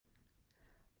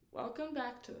Welcome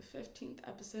back to the 15th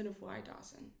episode of Y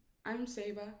Dawson. I'm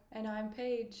Saba. And I'm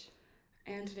Paige.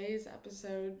 And today's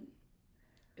episode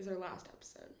is our last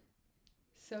episode.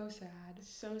 So sad.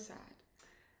 So sad.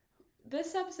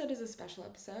 This episode is a special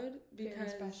episode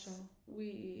because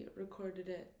we recorded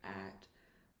it at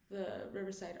the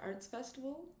Riverside Arts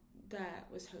Festival that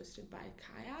was hosted by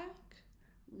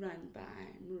KIAC, run by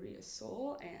Maria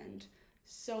Soul, and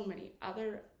so many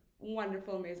other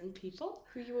wonderful, amazing people.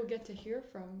 Who you will get to hear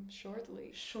from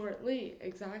shortly. Shortly,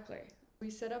 exactly.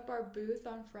 We set up our booth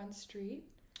on Front Street,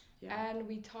 and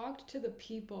we talked to the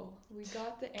people. We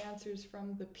got the answers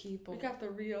from the people. We got the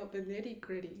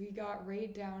nitty-gritty. We got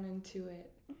right down into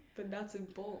it. The nuts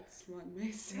and bolts, one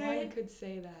may say. One could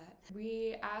say that.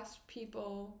 We asked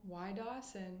people, why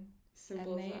Dawson?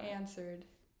 Simple and they as that. Answered.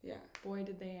 Yeah. Boy,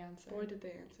 did they answer. Boy, did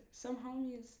they answer. Some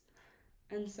homies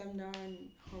and some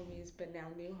non-homies, but now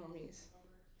new homies.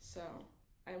 So,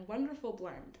 a wonderful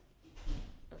blend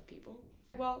of people.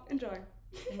 Well, enjoy.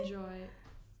 Enjoy.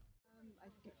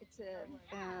 It's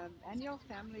an annual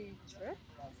family trip,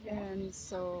 and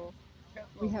so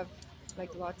we have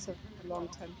like lots of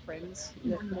longtime friends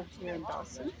that live here in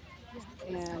Dawson,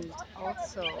 and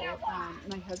also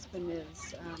my husband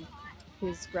is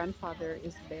his grandfather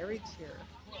is buried here.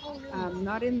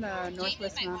 Not in the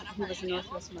Northwest Mountain. He was a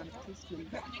Northwest Mountain policeman,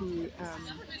 but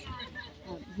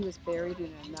he was buried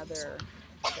in another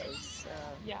place.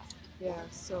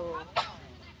 So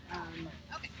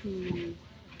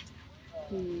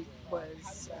he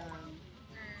was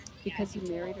because he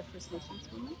married a First Nations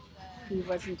woman. He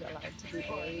wasn't allowed to be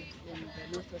buried in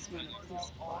the Northwest Mountain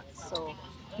Police plot, so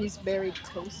he's buried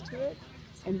close to it,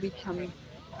 and we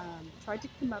tried to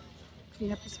clean up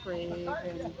his grave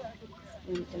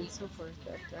and so forth.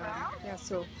 But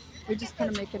so we're just kind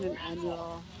of making an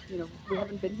annual. We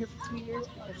haven't been here for 2 years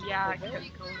because of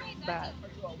COVID, but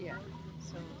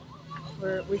so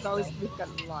we've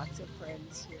got lots of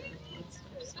friends here.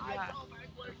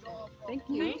 Thank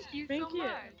you. Thank you.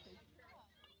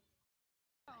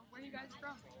 Where are you guys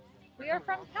from? We are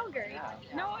from Calgary.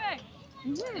 No way.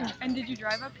 Mm-hmm. And did you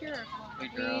drive up here? We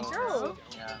drove.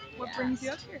 Yeah. What brings you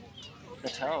up here? The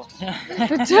toe.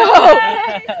 The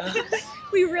toe!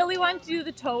 We really wanted to do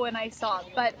the toe when I saw it,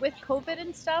 but with COVID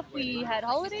and stuff, we had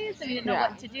holidays and we didn't know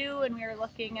what to do, and we were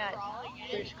looking at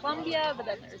British Columbia, but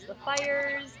then there's the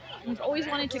fires. We've always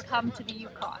wanted to come to the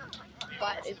Yukon,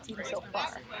 but it seems so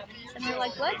far. And we're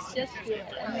like, let's just do it.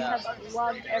 And we have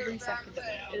loved every second of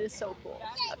it. It is so cool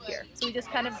up here. So we just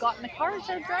kind of got in the car and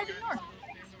started driving north.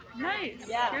 Nice.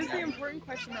 Yeah. Here's the important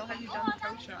question though, have you done the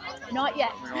toe shot? Not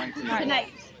yet. We're going to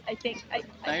Tonight, I think.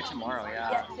 Tonight or tomorrow,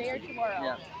 Yeah, today or tomorrow.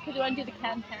 Yeah. Because we want to do the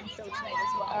Can-Can show tonight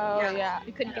as well. Oh, yeah.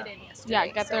 We couldn't get in yesterday. Yeah,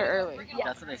 get there early. Yeah.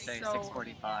 That's what they say, So-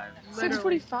 6:45.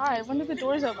 6:45. When do the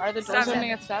doors open? Are the doors 7.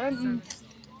 opening at 7?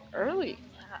 Early.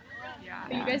 Yeah.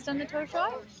 Have you guys done the toe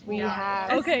shot? We Yeah.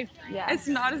 have. Okay. Yeah. It's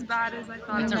not as bad as I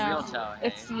thought It's it a was. real toe. Hey?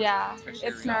 It's For sure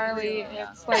it's real. gnarly.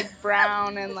 Yeah. It's like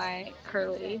brown and like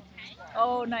curly.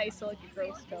 Oh, nice. So like a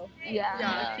gross toe. Yeah.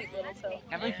 Yeah. Cute little toe.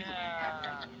 Can't believe people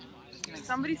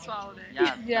Somebody swallowed it.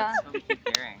 Yeah, Yeah. that's what we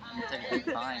keep hearing. It's a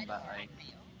big fine, but like,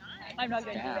 I'm not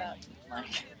going to do damn. that.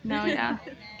 Like, No, yeah.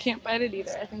 Can't bite it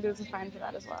either. I think there's a fine for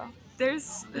that as well.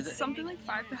 It's Is it- something like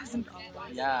 $5,000.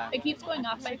 yeah. It keeps going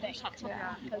up, I think.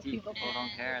 Yeah. Because People people don't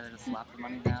care. They just slap the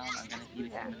money down. I'm gonna eat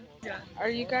it. Yeah. Are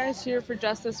you guys here for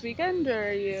just this weekend, or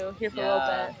are you here for a little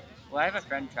bit? Well, I have a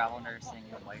friend travel nursing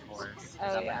at Whitehorse. Oh,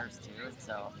 I'm yeah. a nurse too,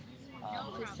 so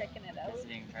just checking it out.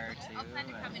 visiting her too,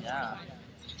 and yeah.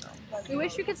 So, We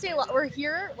wish we could stay We're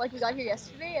here, like we got here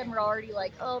yesterday, and we're already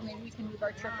like, oh, maybe we can move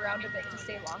our trip around a bit to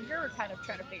stay longer. We're kind of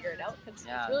trying to figure it out because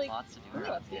yeah, it's really there's lots to do cool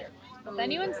around up here. here. If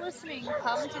anyone's listening,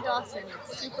 come to Dawson.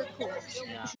 It's super cool.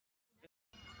 Yeah.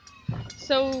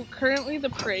 So currently the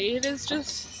parade is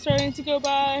just starting to go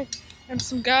by, and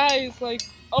some guys like,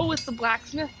 oh, it's the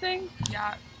blacksmith thing.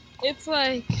 Yeah. It's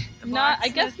like The not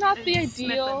the blacksmith is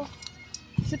ideal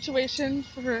situation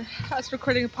for us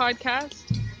recording a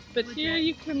podcast, but here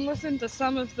you can listen to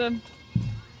some of the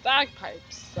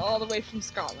bagpipes all the way from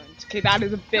Scotland. Okay, that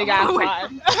is a big ass All the way lie.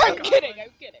 from I'm kidding.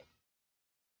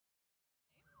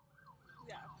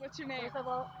 Yeah, what's your name? First of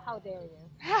all, how dare you?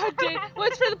 How did? Well,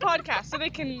 it's for the podcast, so they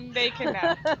can.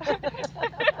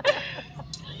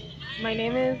 My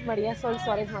name is Maria Sol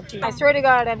Suarez Martinez. I swear to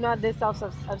God, I'm not this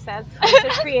self-obsessed. I'm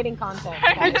just creating content.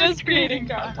 I'm just creating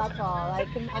content. That's all.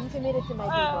 I'm committed to my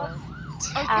people.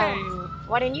 Okay.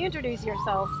 Why don't you introduce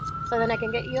yourself so then I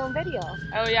can get you on video?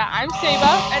 Oh yeah, I'm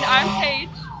Saba, And I'm Paige.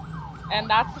 and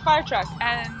that's the fire truck.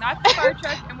 And that's the fire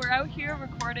truck, and we're out here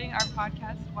recording our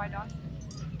podcast, Y Dawson.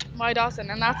 Y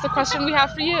Dawson, and that's the question we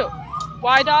have for you.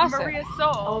 Why Dawson? Maria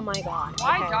Soul. Oh my god.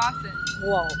 Why Okay. Dawson?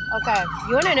 Whoa. Okay.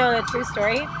 You want to know the true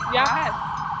story? Yeah.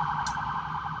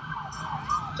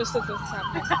 Just as this is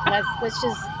happening.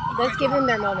 Let's give them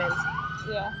their moment.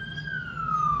 Yeah.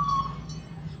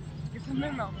 Give them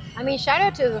their moment. I mean, shout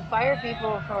out to the fire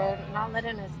people for not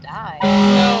letting us die.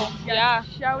 No. Yeah.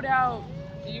 Shout out.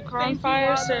 Yukon Thank you,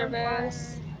 Fire Wildland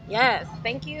Service. Yes.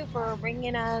 Thank you for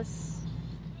bringing us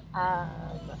hot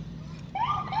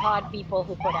people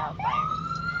who put out fires.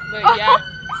 But yeah,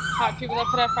 hot people that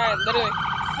put out fire, literally.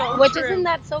 So Which true. isn't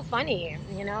that so funny,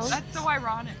 you know? That's so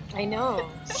ironic. I know.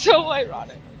 So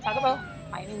ironic. Talk about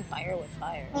fighting fire with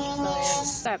fire.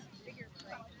 So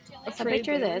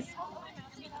picture this.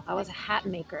 I was a hat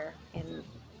maker and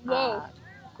Whoa.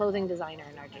 clothing designer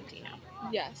in Argentina.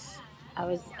 Yes.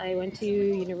 I went to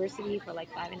university for like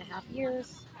 5.5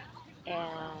 years,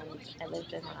 and I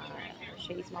lived in a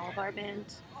shitty small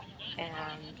apartment and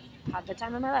had the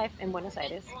time of my life in Buenos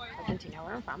Aires, Argentina,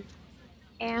 where I'm from.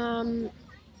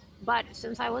 But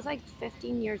since I was like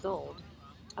 15 years old,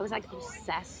 I was like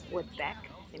obsessed with Beck,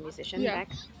 the musician Beck,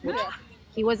 which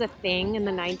he was a thing in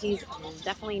the 90s,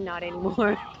 definitely not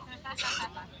anymore.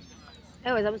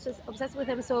 Anyways, I was just obsessed with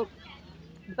him. So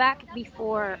back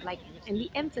before, like in the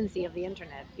infancy of the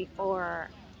internet, before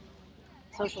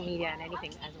social media and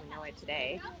anything as we know it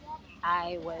today,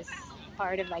 I was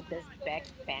part of like this Beck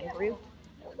fan group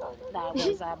that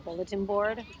was a bulletin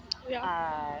board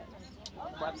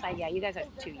website. Yeah, you guys are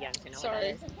too young to know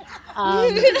Sorry. what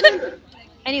that is.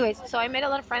 Anyways, so I made a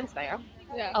lot of friends there,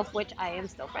 of which I am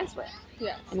still friends with.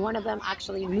 Yeah. And one of them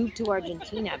actually moved to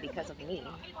Argentina because of me.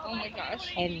 Oh my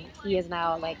gosh. And he is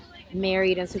now like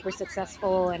married and super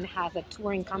successful and has a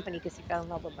touring company because he fell in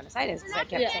love with Buenos Aires. Because I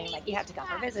kept saying like, you have to come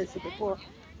for a visit, it's super cool.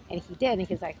 And he did, and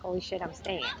he's like, holy shit, I'm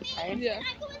staying, right? Yeah.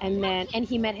 And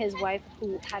he met his wife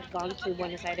who had gone to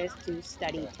Buenos Aires to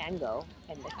study tango,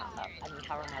 and they found love. I mean,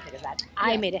 how romantic is that?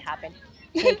 I made it happen,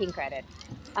 taking credit.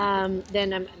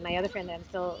 Then my other friend that I'm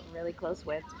still really close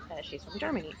with, she's from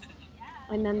Germany.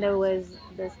 And then there was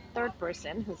this third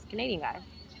person who's a Canadian guy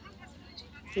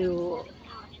who,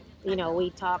 you know,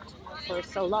 we talked for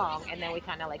so long, and then we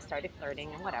kind of like started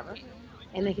flirting and whatever.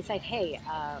 And then he's like, hey,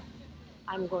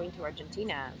 I'm going to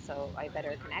Argentina, so I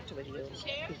better connect with you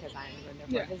because I'm going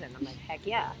there for a visit. And I'm like, heck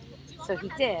yeah. So he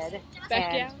did.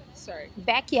 Back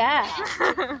yeah.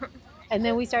 And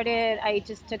then I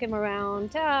just took him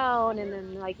around town, and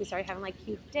then like we started having like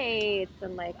cute dates,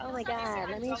 and like, oh my god,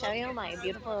 let me show you my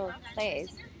beautiful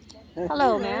place.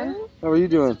 Hello, man. How are you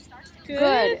doing?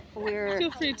 Good.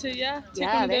 Feel free to, take Yeah,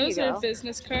 one of there those you or go. a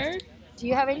business card. Do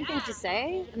you have anything to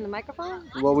say in the microphone?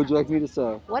 What would you like me to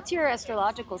say? What's your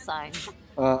astrological sign?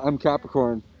 I'm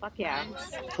Capricorn. Fuck yeah.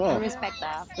 Oh. I respect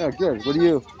that. Yeah, good. What are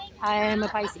you? I am a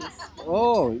Pisces.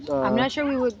 Oh. I'm not sure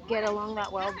we would get along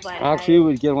that well, but Actually, we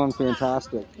would get along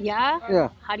fantastic. Yeah? Yeah.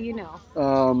 How do you know?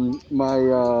 My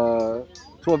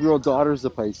 12-year-old daughter's a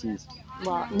Pisces.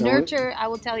 Well, nurture, I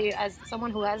will tell you, as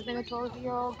someone who has been a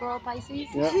 12-year-old girl Pisces,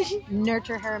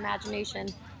 nurture her imagination.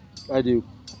 I do.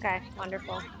 Okay,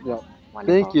 wonderful. Yeah.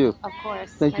 Wonderful. Thank you. Of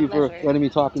course. Thank My you pleasure. for letting me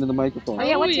talk into the microphone. Oh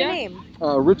yeah, what's your name?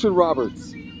 Richard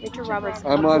Roberts. Richard Roberts.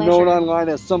 I'm a known pleasure. online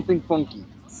as Something Funky.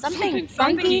 Something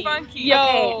funky? Yo,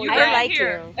 okay, you I heard it like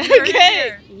here. you. You heard it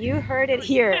here. You heard it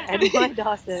here at my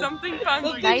Dawson. Something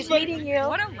funky. Nice meeting you.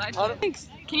 What a legend.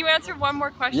 Can you answer one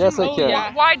more question? Yes, I can.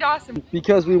 yeah. Why Dawson?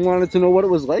 Because we wanted to know what it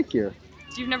was like here.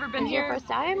 You've never been Is your here? first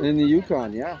time? In the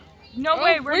Yukon, yeah. No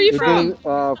way. Where are you you We've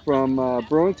from? been from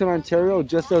Burlington, Ontario,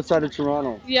 just outside of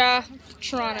Toronto. Yeah,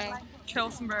 Toronto.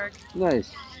 Kilsenberg.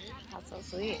 Nice. That's so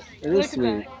sweet. It Look is at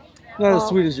sweet. that. Not as Well-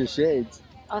 sweet as your shades.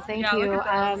 Oh, thank Yeah, look you.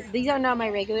 at those. These are not my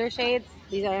regular shades.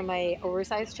 These are my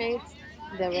oversized shades.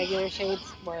 The regular shades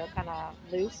were kind of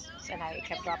loose, and I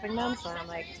kept dropping them. So I'm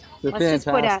like, They're let's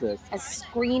fantastic. just put a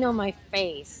screen on my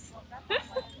face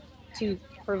to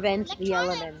prevent the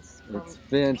elements from It's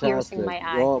fantastic. piercing my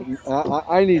eyes. Well,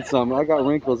 I need some. I got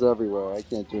wrinkles everywhere. I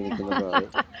can't do anything about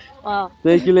it. Well,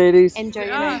 Thank you, ladies. enjoy your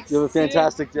Yeah. night. You have a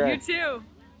fantastic day. You too.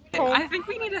 I think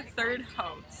we need a third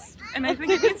host. And I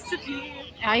think it needs to be...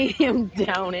 I am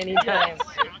down anytime.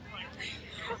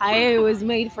 I was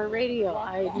made for radio.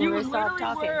 I You never stop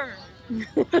literally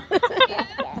talking.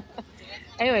 were.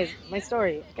 Anyways, my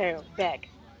story. Okay, Beck.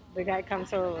 The guy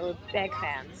comes over with Beck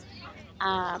fans.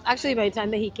 Actually, by the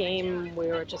time that he came, we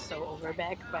were just so over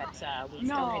Beck, but we still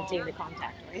No. maintained the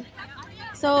contact, right?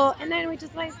 So, and then we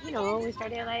just like, you know, we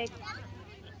started like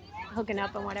hooking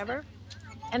up and whatever.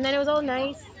 And then it was all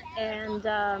nice. And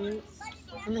then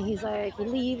he's like, he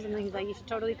leaves, and then he's like, you should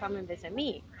totally come and visit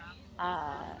me.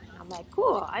 I'm like,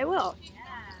 cool, I will.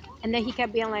 And then he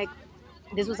kept being like,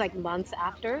 this was like months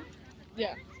after.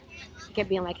 Yeah. he kept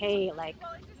being like, hey, like,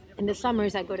 in the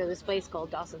summers I go to this place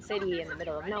called Dawson City in the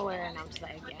middle of nowhere, and I'm just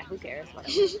like, yeah, who cares,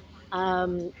 whatever.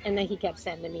 And then he kept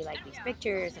sending me like these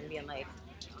pictures and being like,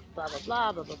 blah blah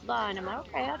blah blah blah blah, and I'm like,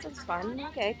 okay, that sounds fun.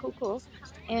 Okay, cool.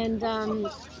 And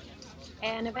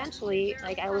eventually,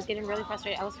 like, I was getting really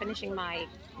frustrated. I was finishing I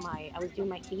was doing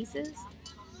my thesis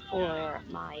for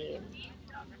my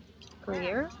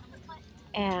career,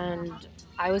 and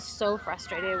I was so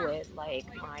frustrated with like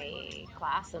my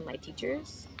class and my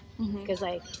teachers because,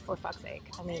 like, for fuck's sake,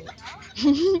 I mean,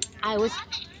 I was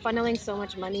funneling so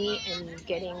much money in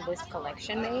getting this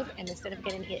collection made, and instead of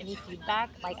getting any feedback,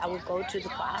 like, I would go to the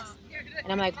class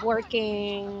and I'm like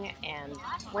working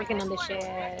on the shit.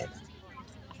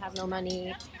 I have no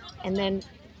money, and then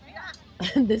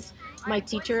my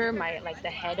teacher, the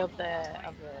head of the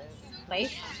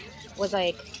place, was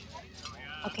like,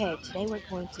 okay, today we're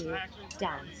going to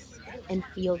dance and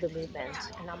feel the movement.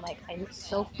 And I'm like, I'm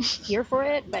so here for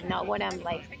it, but not what I'm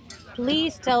like.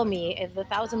 Please tell me if the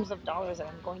thousands of dollars that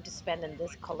I'm going to spend in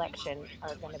this collection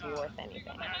are going to be worth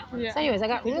anything. Yeah. So anyways, I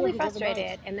got really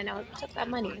frustrated, and then I took that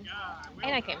money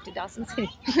and I came to Dawson City.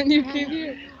 And you came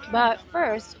here. But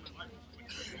first,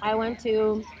 I went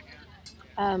to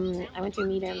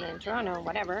meet him in Toronto,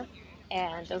 whatever.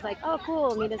 And I was like, oh,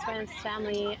 cool, meet his friends, his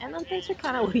family. And then things were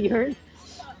kind of weird.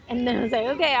 And then I was like,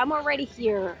 okay, I'm already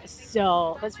here,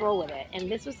 so let's roll with it.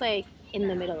 And this was like in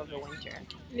the middle of the winter.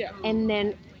 Yeah. And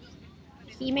then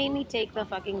he made me take the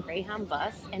fucking Greyhound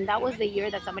bus. And that was the year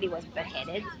that somebody was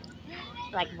beheaded,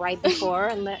 like right before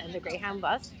in the Greyhound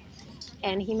bus.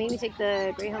 And he made me take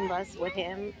the Greyhound bus with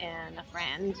him and a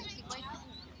friend.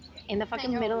 In the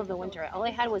fucking middle of the winter, all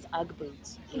I had was UGG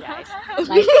boots, you guys.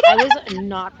 Like, I was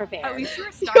not prepared. At least you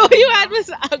were styling. All you had was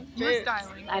UGG You were boots.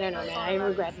 styling. I don't know, man. I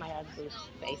regret my UGG boot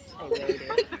face. I really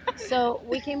do. So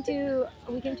we came to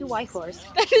Whitehorse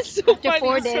That is so after funny.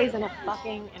 4 days in a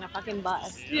fucking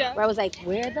bus. Yeah. Where I was like,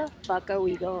 where the fuck are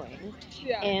we going?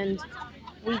 Yeah. And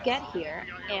we get here,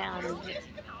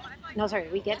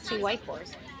 we get to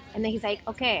Whitehorse. And then he's like,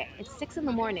 okay, it's 6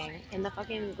 a.m. in the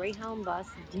fucking Greyhound bus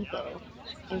depot.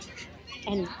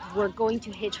 And we're going to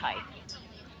hitchhike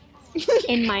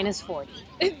in -40.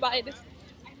 In minus.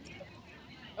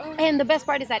 And the best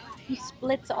part is that he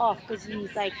splits off because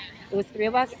he's like, it was 3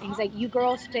 of us. And he's like, you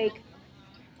girls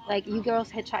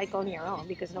hitchhike on your own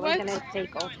because nobody's What? going to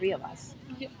take all 3 of us.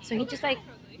 Yeah. So he just like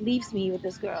leaves me with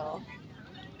this girl.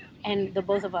 And the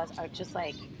both of us are just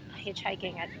like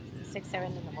hitchhiking at 6,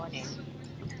 7 in the morning.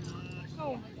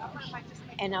 Oh my gosh.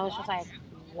 And I was just like,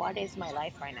 what is my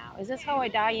life right now? Is this how I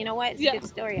die? You know what? It's a good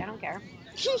story. I don't care.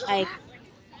 Like,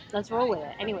 let's roll with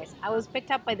it. Anyways, I was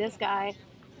picked up by this guy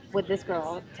with this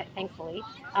girl, thankfully.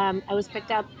 I was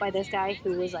picked up by this guy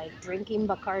who was like drinking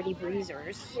Bacardi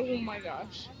Breezers. Oh my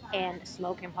gosh. And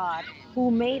smoking pot,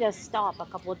 who made us stop a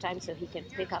couple of times so he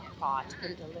could pick up pot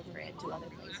and deliver it to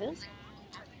other places.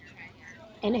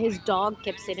 And his dog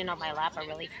kept sitting on my lap, a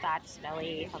really fat,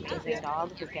 smelly, amazing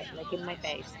dog who kept licking my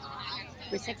face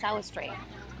for 6 hours straight.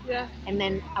 Yeah. And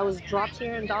then I was dropped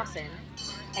here in Dawson,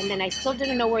 and then I still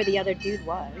didn't know where the other dude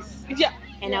was. Yeah.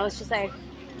 And I was just like,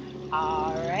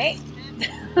 all right.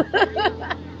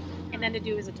 And then the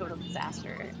dude was a total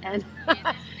disaster. And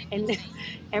and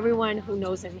everyone who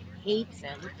knows him hates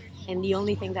him. And the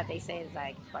only thing that they say is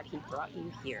like, but he brought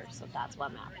you here, so that's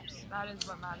what matters. That is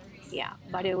what matters. Yeah,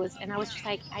 but it was, and I was just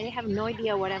like, I have no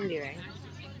idea what I'm doing,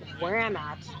 where I'm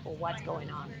at, or what's going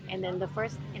on. And then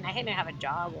and I didn't have a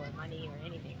job or money or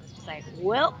anything. It was just like,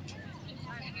 well,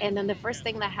 and then the first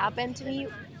thing that happened to me,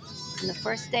 on the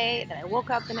first day that I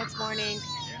woke up the next morning,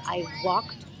 I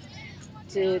walked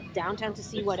to downtown to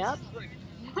see what up,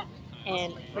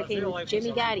 and freaking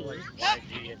Jimmy Gaddy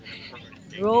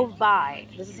drove by.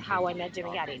 This is how I met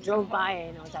Jimmy Gaddy. Drove by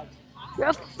and I was like,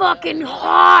 you're fucking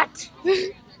hot!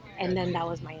 And then that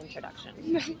was my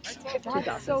introduction.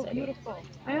 That's so beautiful.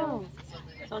 I know.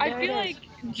 So I feel like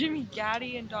Jimmy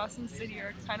Gaddy and Dawson City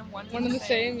are kind of one and the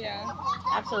same, yeah.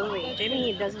 Absolutely.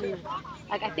 Jimmy doesn't,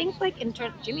 like, I think, like,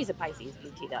 Jimmy's a Pisces,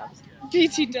 BT dubs.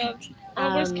 BT dubs.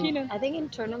 Oh, where's Keenan? I think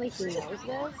internally he knows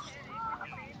this.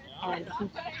 And he,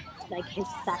 like, his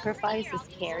sacrifice is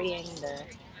carrying the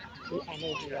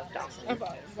energy of Dawson. Oh,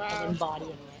 wow. And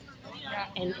embodying it. Yeah.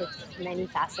 And it's many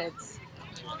facets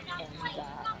and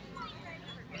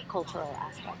cultural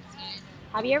aspects.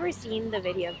 Have you ever seen the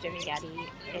video of Jimmy Gaddy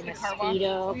in a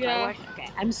Speedo car wash? Okay,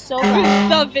 I'm so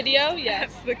glad. The video?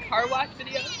 Yes. The car wash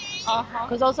video? Uh-huh.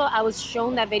 Because also I was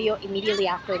shown that video immediately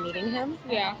after meeting him.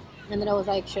 Yeah. And then I was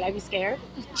like, should I be scared?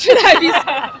 Should I be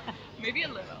scared? Maybe a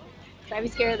little. Should I be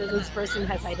scared that this person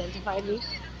has identified me?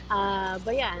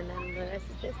 But yeah, and then the rest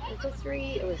is just it's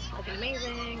history. It was fucking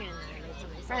amazing, and I made so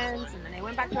many friends, and then I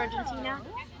went back to Argentina.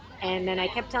 And then I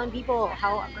kept telling people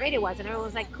how great it was, and everyone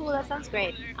was like, cool, that sounds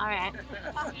great. All right.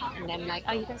 And then I'm like,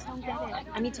 oh, you guys don't get it.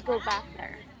 I need to go back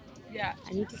there. Yeah.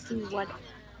 I need to see what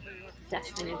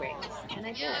destiny brings. And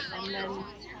I did. And then,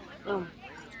 boom.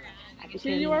 So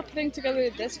you are putting together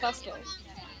this festival.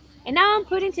 And now I'm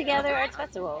putting together Arts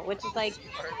Festival, which is like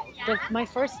my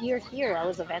first year here. I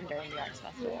was a vendor in the Arts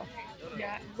Festival.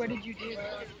 Yeah. What did you do?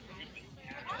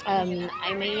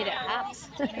 I made hats.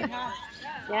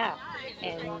 Yeah,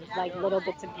 and like little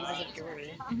bits and pieces of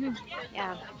jewelry. Mm-hmm.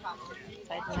 Yeah,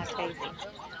 so it's not crazy.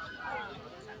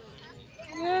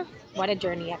 Yeah. What a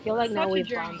journey! I feel like now we've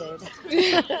bonded.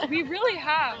 We really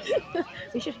have.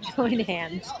 We should join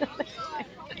hands.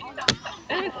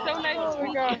 It was so nice to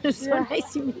meet you. It was so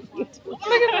nice to meet you too. Look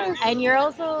at this. And you're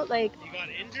also like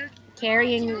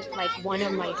carrying like one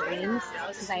of my dreams,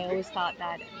 because I always thought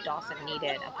that Dawson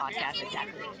needed a podcast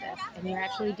exactly like this, and you're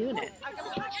actually doing it.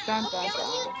 Dun, dun,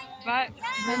 dun. But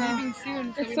we're leaving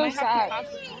soon, so It's we so might sad. have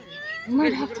to pass it. We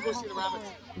might have to go.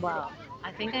 Well,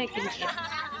 I think I can.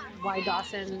 Why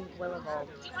Dawson will evolve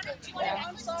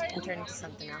and turn into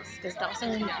something else. Because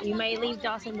Dawson, you might leave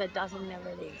Dawson, but Dawson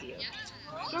never leaves you.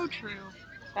 So true.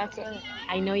 That's it.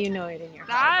 I know you know it in your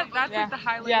heart. That's Yeah. like the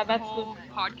highlight Yeah, of the that's whole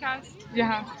podcast.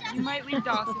 Yeah. You might leave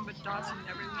Dawson, but Dawson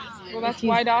never leaves you. Well, that's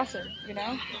why Dawson, you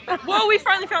know? Whoa, we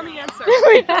finally found the answer.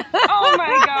 Oh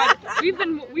my god. We've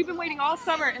been waiting all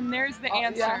summer, and there's the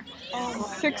answer. Yeah. Oh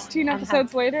my 16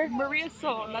 episodes later. Maria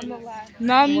Soul, nonetheless.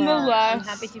 Well, Nonetheless. I'm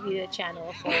happy to be the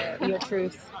channel for your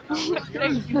truth.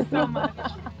 Thank you so much.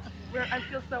 I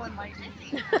feel so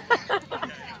enlightened.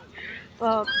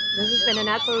 Well, this has been an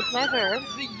absolute pleasure.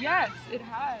 Yes, it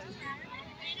has.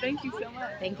 Thank you so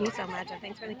much. Thank you so much, and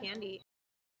thanks for the candy.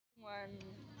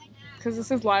 Because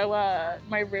this is Lila,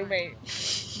 my roommate.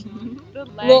 The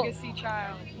legacy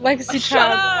child. Legacy Shut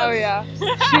child. up! Oh, yeah.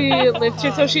 She lived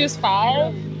here till she was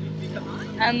 5.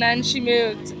 And then she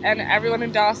moved. And everyone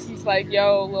in Dawson's like,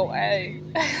 yo, Lil A.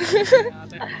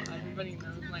 Everybody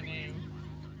knows my name.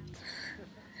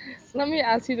 Let me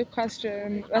ask you the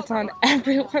question that's on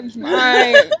everyone's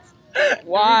mind.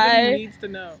 Why? Everybody needs to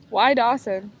know. Why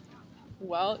Dawson?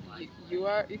 Well,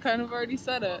 you kind of already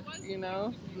said it, you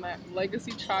know, my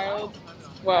legacy child.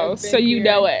 Whoa, I've been so you here.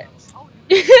 know it.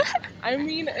 I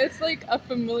mean, it's like a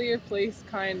familiar place,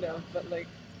 kind of, but like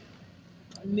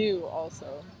new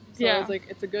also. So Yeah. it's like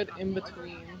it's a good in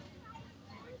between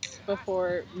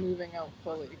before moving out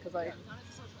fully, because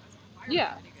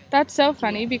yeah. That's so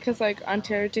funny because like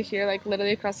Ontario to here, like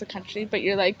literally across the country, but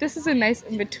you're like, this is a nice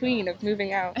in between of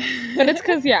moving out. But it's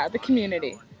because, yeah, the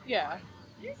community. Yeah,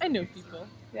 I know people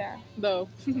Yeah. though.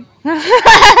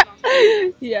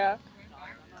 Yeah.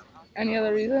 Any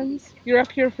other reasons? You're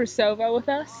up here for Sova with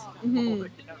us? Hmm.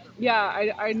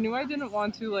 Yeah, I knew I didn't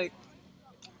want to like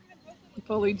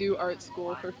fully do art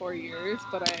school for 4 years,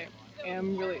 but I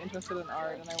am really interested in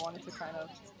art, and I wanted to kind of,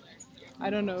 I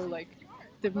don't know, like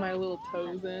dip my little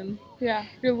toes in. Yeah,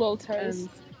 your little toes. And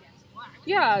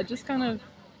yeah, just kind of,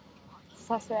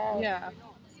 Suss it out. yeah.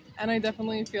 And I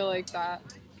definitely feel like that,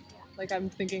 like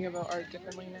I'm thinking about art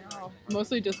differently now.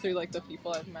 Mostly just through like the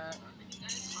people I've met.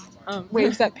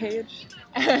 Waves that page.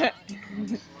 Yeah.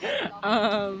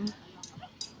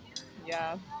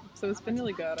 So it's been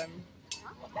really good.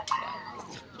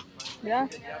 Yeah.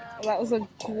 Well, that was a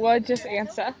gorgeous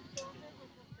answer.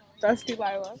 Dusty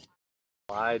Lila.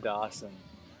 Why Dawson?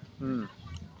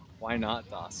 Why not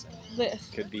Dawson? This.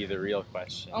 Could be the real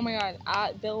question. Oh my god,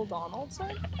 at Bill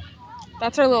Donaldson?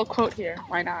 That's our little quote here.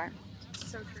 Why not?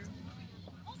 So true.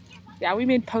 Yeah, we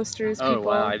made posters, Oh people.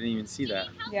 wow, I didn't even see that.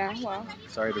 Yeah, well.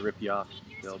 Sorry to rip you off,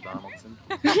 Bill Donaldson.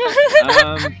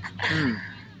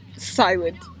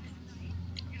 Silent.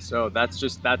 So that's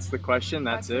the question.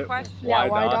 That's the it. question. Yeah,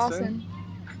 why Dawson?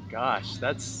 Gosh,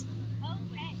 that's.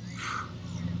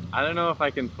 I don't know if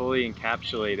I can fully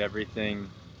encapsulate everything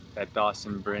that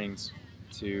Dawson brings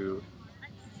to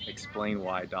explain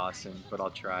why Dawson, but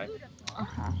I'll try.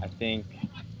 Uh-huh. I think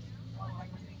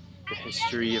the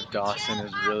history of Dawson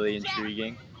is really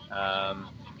intriguing.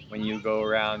 When you go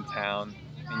around town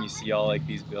and you see all like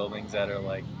these buildings that are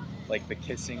like the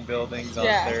kissing buildings on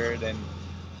Yeah. 3rd, and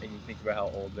you think about how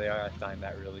old they are, I find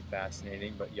that really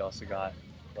fascinating. But you also got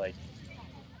like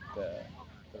the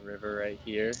river right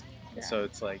here. Yeah. So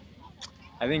it's like,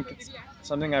 I think it's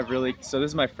something so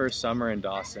this is my first summer in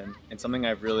Dawson, and something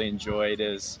I've really enjoyed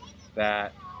is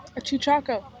that, A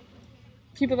chichaco.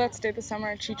 People that stay the summer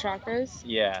are chichacos.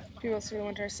 yeah, People that stay the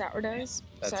winter are sourdoughs.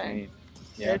 that's So me.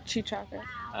 they're Yeah. chichaco.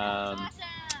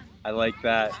 I like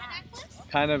that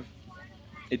kind of,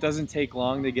 it doesn't take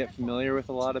long to get familiar with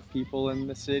a lot of people in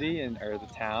the city or the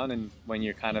town, and when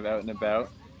you're kind of out and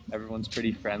about, everyone's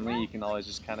pretty friendly. You can always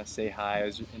just kind of say hi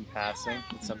as in passing.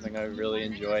 It's something I really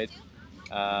enjoyed.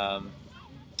 And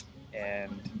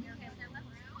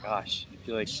gosh, I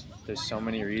feel like there's so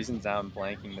many reasons now I'm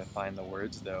blanking to find the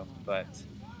words though. But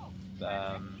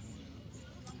I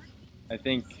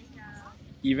think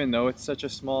even though it's such a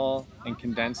small and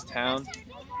condensed town,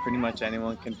 pretty much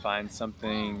anyone can find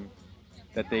something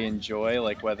that they enjoy,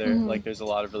 like whether like there's a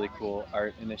lot of really cool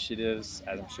art initiatives,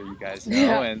 as I'm sure you guys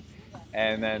know,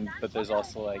 and then but there's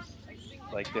also like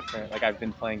different, like I've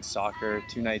been playing soccer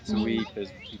 2 nights a week.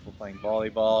 There's people playing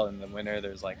volleyball in the winter.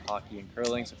 There's like hockey and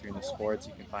curling, so if you're into sports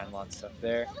you can find lots of stuff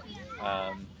there.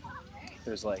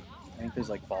 There's like, I think there's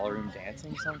like ballroom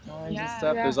dancing sometimes and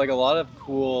stuff. There's like a lot of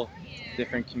cool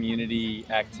different community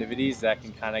activities that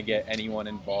can kind of get anyone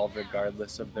involved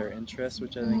regardless of their interests,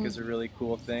 which I think is a really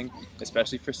cool thing,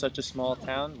 especially for such a small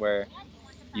town where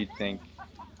you'd think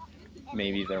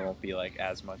maybe there won't be like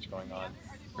as much going on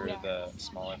for the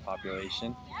smaller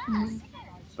population.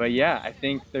 But yeah, I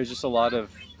think there's just a lot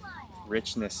of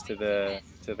richness to the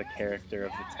character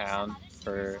of the town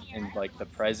for in like the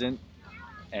present.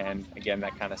 And again,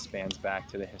 that kind of spans back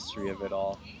to the history of it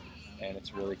all. And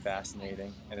it's really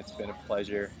fascinating. And it's been a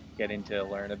pleasure getting to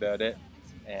learn about it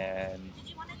and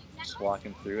just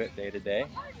walking through it day to day.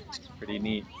 It's pretty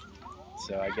neat.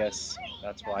 So I guess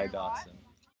that's why Dawson.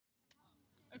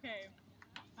 Okay.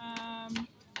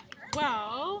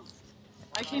 Well,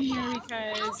 I came here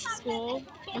because school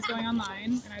was going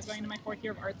online and I was going into my 4th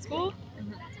year of art school.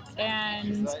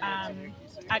 And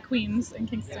at Queen's in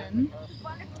Kingston.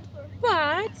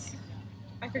 But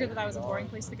I figured that was a boring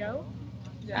place to go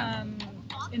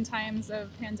in times of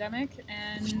pandemic.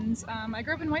 And I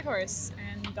grew up in Whitehorse,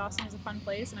 and Dawson was a fun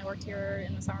place. And I worked here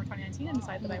in the summer of 2019 and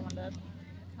decided that I wanted to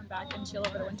come back and chill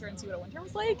over the winter and see what a winter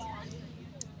was like.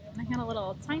 And I had a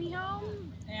little tiny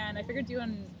home, and I figured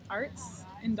doing arts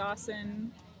in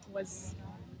Dawson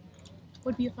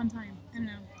would be a fun time. I don't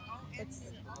know.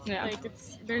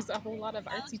 There's a whole lot of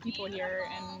artsy people here,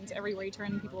 and everywhere you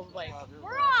turn, people like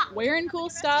wearing cool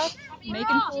stuff,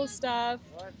 making cool stuff.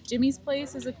 Jimmy's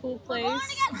place is a cool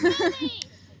place.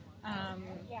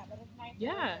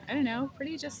 Yeah, I don't know.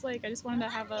 Pretty just like I just wanted to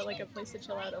have a place to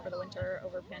chill out over the winter,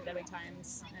 over pandemic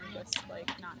times, and just like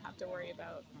not have to worry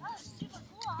about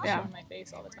showing my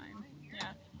face all the time.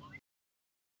 Yeah.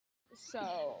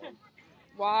 So,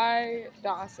 why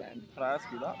Dawson? Can I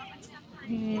ask you that?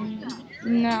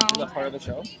 No. Is that part of the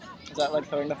show? Is that like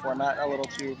throwing the format a little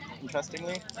too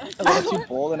interestingly? A little too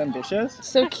bold and ambitious?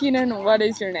 So Keenan, what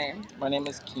is your name? My name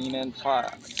is Keenan.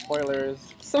 Spoilers.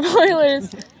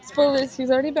 Spoilers.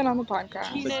 He's already been on the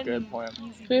podcast. That's a good point.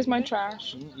 Here's my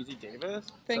trash. Easy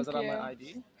Davis? Thank Says you. it on my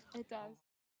ID? It does.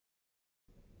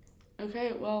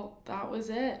 Okay, well, that was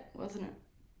it, wasn't it?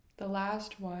 The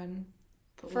last one.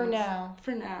 For now.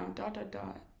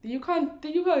 The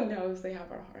Yukon knows they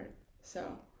have our heart,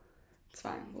 so it's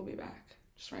fine. We'll be back.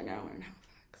 Just right now, we're in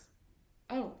Halifax.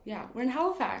 Oh, yeah, we're in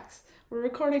Halifax. We're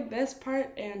recording this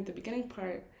part and the beginning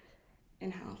part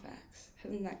in Halifax.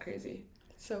 Isn't that crazy?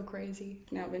 So crazy.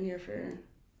 I've now been here for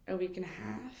a week and a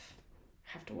half. I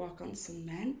have to walk on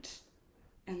cement,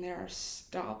 and there are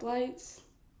stoplights.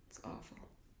 It's awful.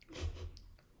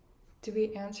 Do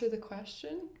we answer the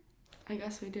question? I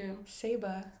guess we do.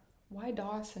 Saba, why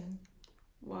Dawson?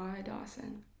 Why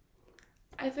Dawson?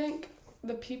 I think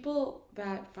the people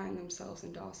that find themselves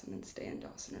in Dawson and stay in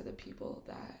Dawson are the people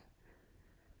that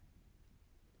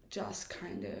just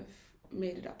kind of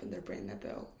made it up in their brain that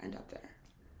they'll end up there.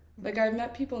 Like, I've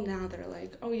met people now that are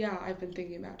like, oh yeah, I've been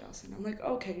thinking about Dawson. I'm like,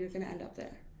 okay, you're gonna end up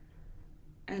there.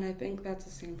 And I think that's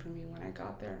the same for me when I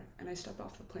got there and I stepped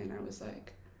off the plane. I was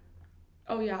like,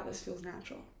 oh yeah, this feels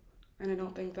natural. And I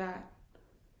don't think that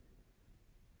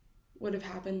would have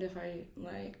happened if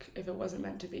it wasn't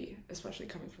meant to be, especially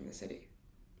coming from the city.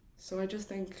 So I just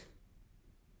think,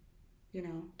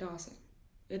 Dawson.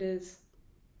 It is.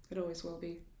 It always will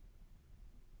be.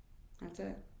 That's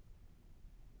it.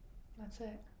 That's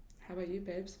it. How about you,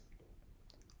 babes?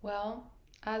 Well,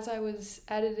 as I was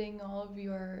editing all of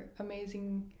your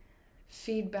amazing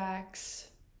feedbacks,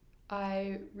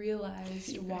 I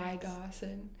realized why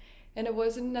Dawson. And it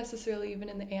wasn't necessarily even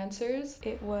in the answers.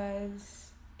 It was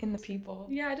in the people.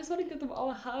 Yeah, I just want to give them all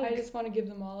a hug. I just want to give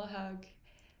them all a hug.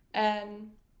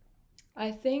 And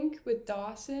I think with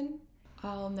Dawson,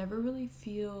 I'll never really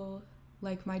feel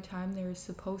like my time there is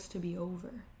supposed to be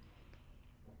over.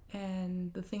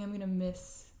 And the thing I'm going to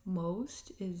miss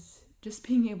most is just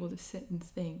being able to sit and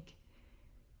think.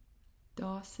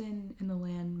 Dawson and the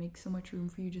land make so much room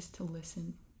for you just to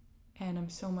listen. And I'm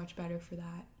so much better for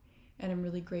that. And I'm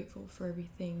really grateful for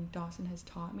everything Dawson has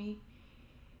taught me.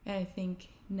 And I think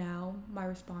now my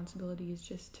responsibility is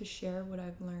just to share what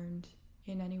I've learned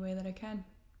in any way that I can.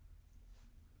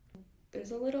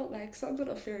 There's a little, like, some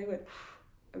little fairy went,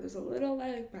 and there's a little,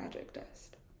 like, magic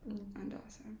dust on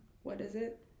Dawson. What is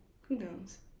it? Who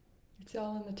knows? It's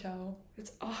all in the toe.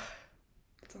 It's all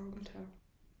in the toe.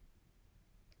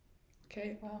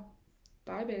 Okay, well,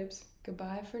 bye, babes.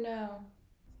 Goodbye for now.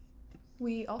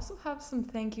 We also have some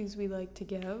thank yous we'd like to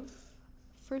give.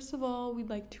 First of all, we'd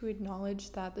like to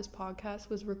acknowledge that this podcast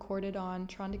was recorded on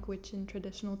Trondikwitchin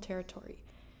traditional territory.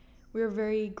 We are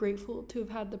very grateful to have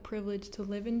had the privilege to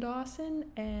live in Dawson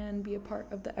and be a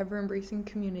part of the ever-embracing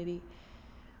community.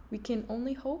 We can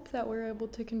only hope that we're able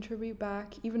to contribute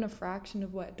back even a fraction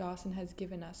of what Dawson has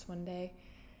given us one day.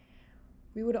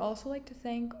 We would also like to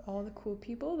thank all the cool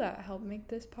people that helped make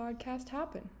this podcast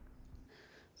happen.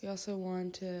 We also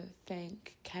want to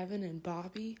thank Kevin and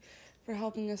Bobby for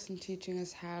helping us and teaching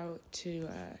us how to,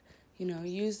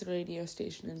 use the radio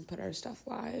station and put our stuff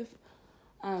live.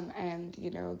 And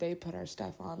they put our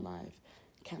stuff on live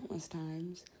countless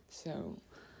times. So,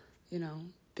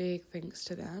 big thanks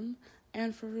to them.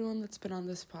 And for everyone that's been on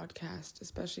this podcast,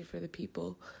 especially for the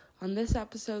people on this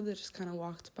episode that just kind of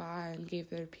walked by and gave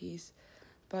their piece,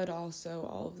 but also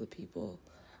all of the people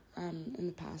in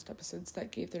the past episodes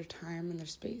that gave their time and their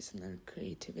space and their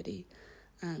creativity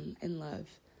and love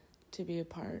to be a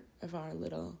part of our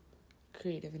little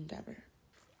creative endeavor.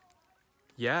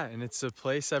 Yeah, and it's a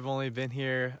place I've only been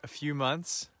here a few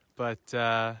months, but it's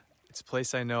a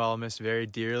place I know I'll miss very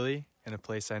dearly and a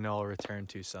place I know I'll return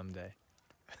to someday.